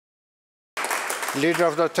Leader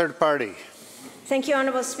of the third party. Thank you,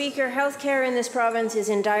 Honourable Speaker. Healthcare in this province is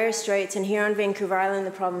in dire straits, and here on Vancouver Island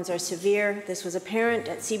the problems are severe. This was apparent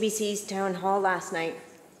at CBC's town hall last night,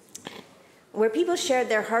 where people shared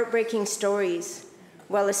their heartbreaking stories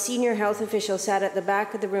while a senior health official sat at the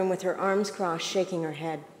back of the room with her arms crossed, shaking her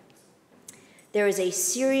head. There is a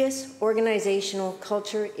serious organizational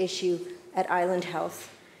culture issue at Island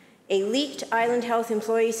Health. A leaked Island Health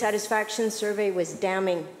employee satisfaction survey was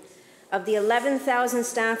damning. Of the 11,000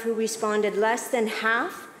 staff who responded, less than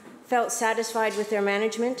half felt satisfied with their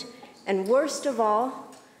management, and worst of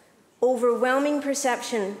all, overwhelming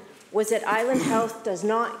perception was that Island Health does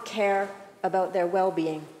not care about their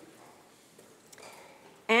well-being.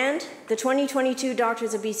 And the 2022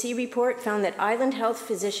 Doctors of BC report found that Island Health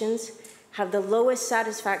physicians have the lowest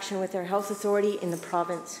satisfaction with their health authority in the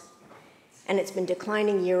province, and it's been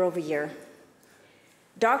declining year over year.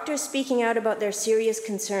 Doctors speaking out about their serious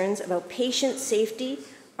concerns about patient safety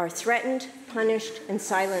are threatened, punished, and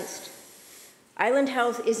silenced. Island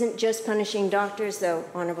Health isn't just punishing doctors, though,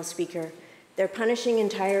 Honourable Speaker. They're punishing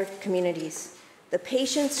entire communities. The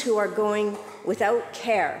patients who are going without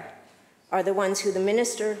care are the ones who the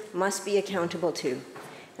Minister must be accountable to.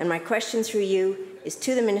 And my question through you is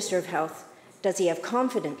to the Minister of Health. Does he have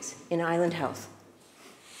confidence in Island Health?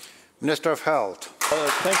 Minister of Health.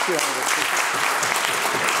 Thank you, Honourable Speaker.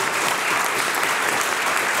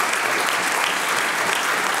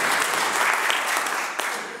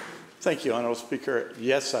 Thank you, Honourable Speaker.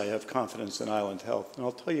 Yes, I have confidence in Island Health, and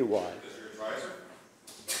I'll tell you why.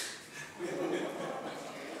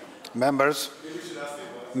 Members.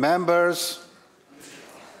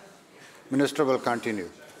 Minister will continue.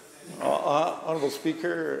 Honourable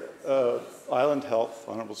Speaker, Island Health,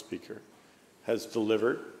 Honourable Speaker, has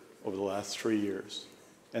delivered over the last 3 years.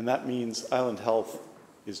 And that means Island Health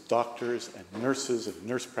is doctors and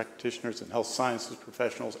nurse practitioners and health sciences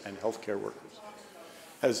professionals and healthcare workers.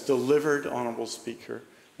 Has delivered, Honourable Speaker,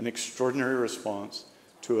 an extraordinary response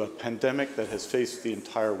to a pandemic that has faced the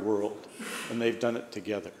entire world, and they've done it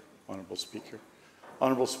together, Honourable Speaker.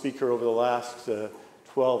 Honourable Speaker, over the last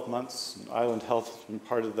 12 months, Island Health has been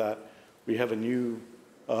part of that. We have a new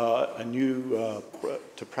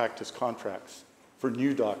to practice contracts for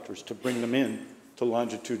new doctors to bring them in to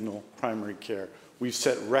longitudinal primary care. We've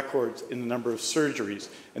set records in the number of surgeries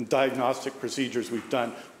and diagnostic procedures we've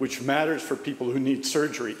done, which matters for people who need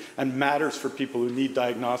surgery and matters for people who need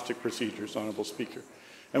diagnostic procedures, Honourable Speaker.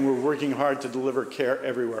 And we're working hard to deliver care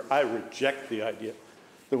everywhere. I reject the idea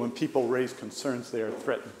that when people raise concerns, they are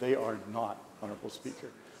threatened. They are not, Honourable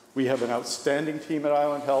Speaker. We have an outstanding team at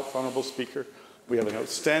Island Health, Honourable Speaker. We have an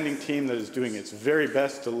outstanding team that is doing its very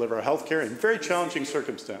best to deliver health care in very challenging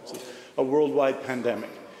circumstances, a worldwide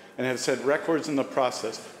pandemic, and have set records in the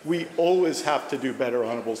process. We always have to do better,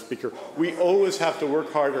 Honourable Speaker. We always have to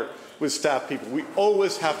work harder with staff people. We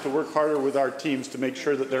always have to work harder with our teams to make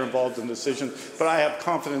sure that they're involved in decisions, but I have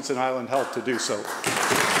confidence in Island Health to do so.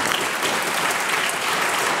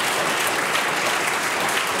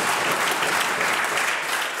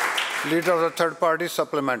 Leader of the third party,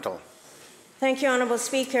 supplemental. Thank you, Honourable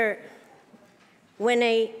Speaker. When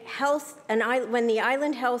the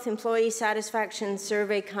Island Health Employee Satisfaction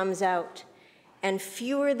Survey comes out and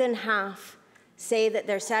fewer than half say that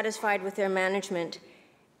they're satisfied with their management,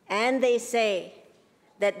 and they say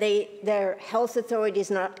that their health authority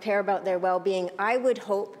does not care about their well-being, I would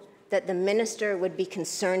hope that the Minister would be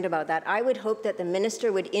concerned about that. I would hope that the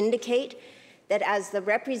Minister would indicate that as the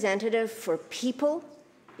representative for people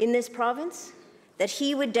in this province, that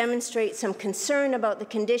he would demonstrate some concern about the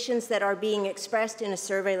conditions that are being expressed in a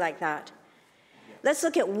survey like that. Let's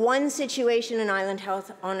look at one situation in Island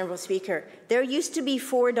Health, Honourable Speaker. There used to be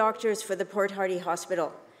 4 doctors for the Port Hardy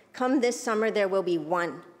Hospital. Come this summer, there will be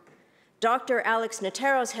 1. Dr. Alex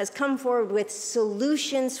Nateros has come forward with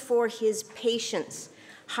solutions for his patients.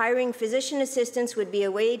 Hiring physician assistants would be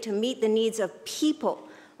a way to meet the needs of people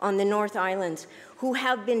on the North Islands who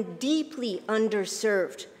have been deeply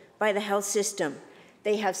underserved by the health system.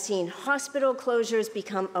 They have seen hospital closures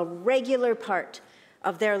become a regular part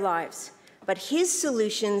of their lives, but his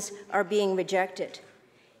solutions are being rejected.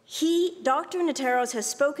 Dr. Nateros has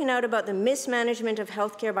spoken out about the mismanagement of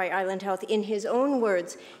healthcare by Island Health. In his own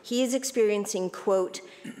words, he is experiencing, quote,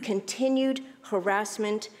 continued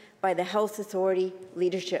harassment by the health authority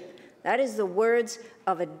leadership. That is the words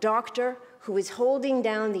of a doctor who is holding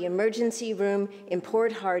down the emergency room in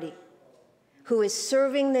Port Hardy, who is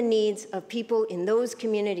serving the needs of people in those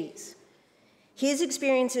communities. His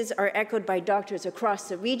experiences are echoed by doctors across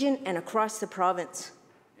the region and across the province.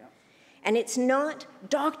 Yeah. And it's not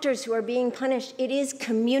doctors who are being punished, it is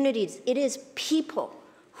communities, it is people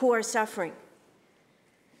who are suffering.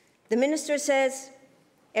 The minister says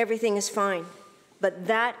everything is fine, but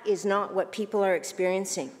that is not what people are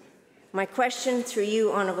experiencing. My question through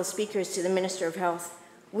you, Honourable Speaker, is to the Minister of Health.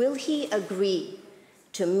 Will he agree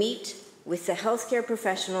to meet with the healthcare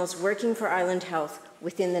professionals working for Island Health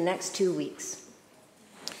within the next 2 weeks?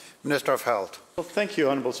 Minister of Health. Well, thank you,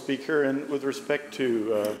 Honourable Speaker. And with respect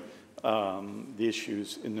to the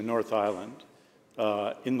issues in the North Island,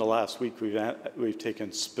 in the last week we've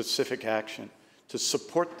taken specific action to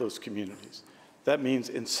support those communities. That means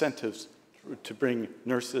incentives to bring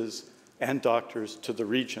nurses and doctors to the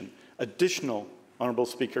region. Additional, Honourable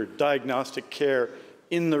Speaker, diagnostic care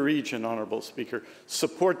in the region, Honourable Speaker,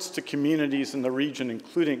 supports to communities in the region,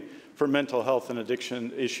 including for mental health and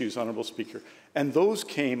addiction issues, Honourable Speaker. And those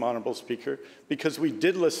came, Honourable Speaker, because we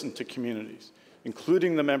did listen to communities,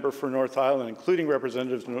 including the member for North Island, including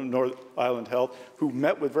representatives of North Island Health, who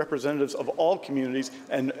met with representatives of all communities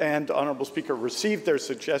and Honourable Speaker, received their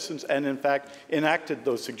suggestions and, in fact, enacted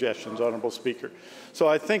those suggestions, Honourable Speaker. So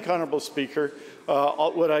I think, Honourable Speaker,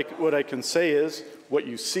 what I can say is what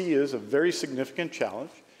you see is a very significant challenge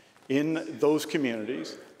in those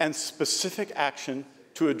communities and specific action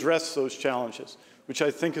to address those challenges, which I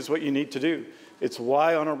think is what you need to do. It's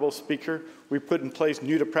why, Honourable Speaker, we put in place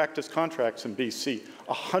new-to-practice contracts in BC.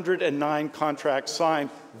 109 contracts signed.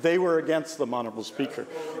 They were against them, Honourable Speaker.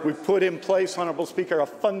 We put in place, Honourable Speaker, a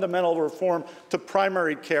fundamental reform to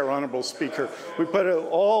primary care, Honourable Speaker. We put it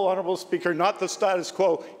all, Honourable Speaker, not the status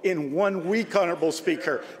quo, in 1 week, Honourable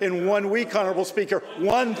Speaker. In 1 week, Honourable Speaker,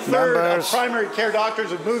 1/3 of primary care doctors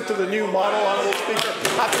have moved to the new model, Honourable Speaker,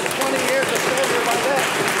 after 20 years of failure by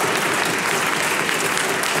them.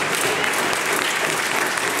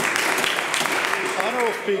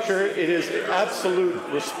 Speaker, it is the absolute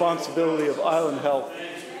responsibility of Island Health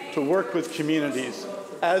to work with communities,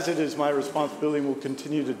 as it is my responsibility and will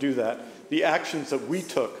continue to do that. The actions that we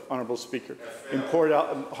took, Honourable Speaker, in Port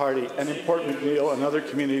Hardy and in Port McNeill and other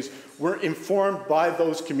communities were informed by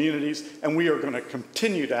those communities, and we are going to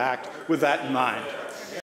continue to act with that in mind.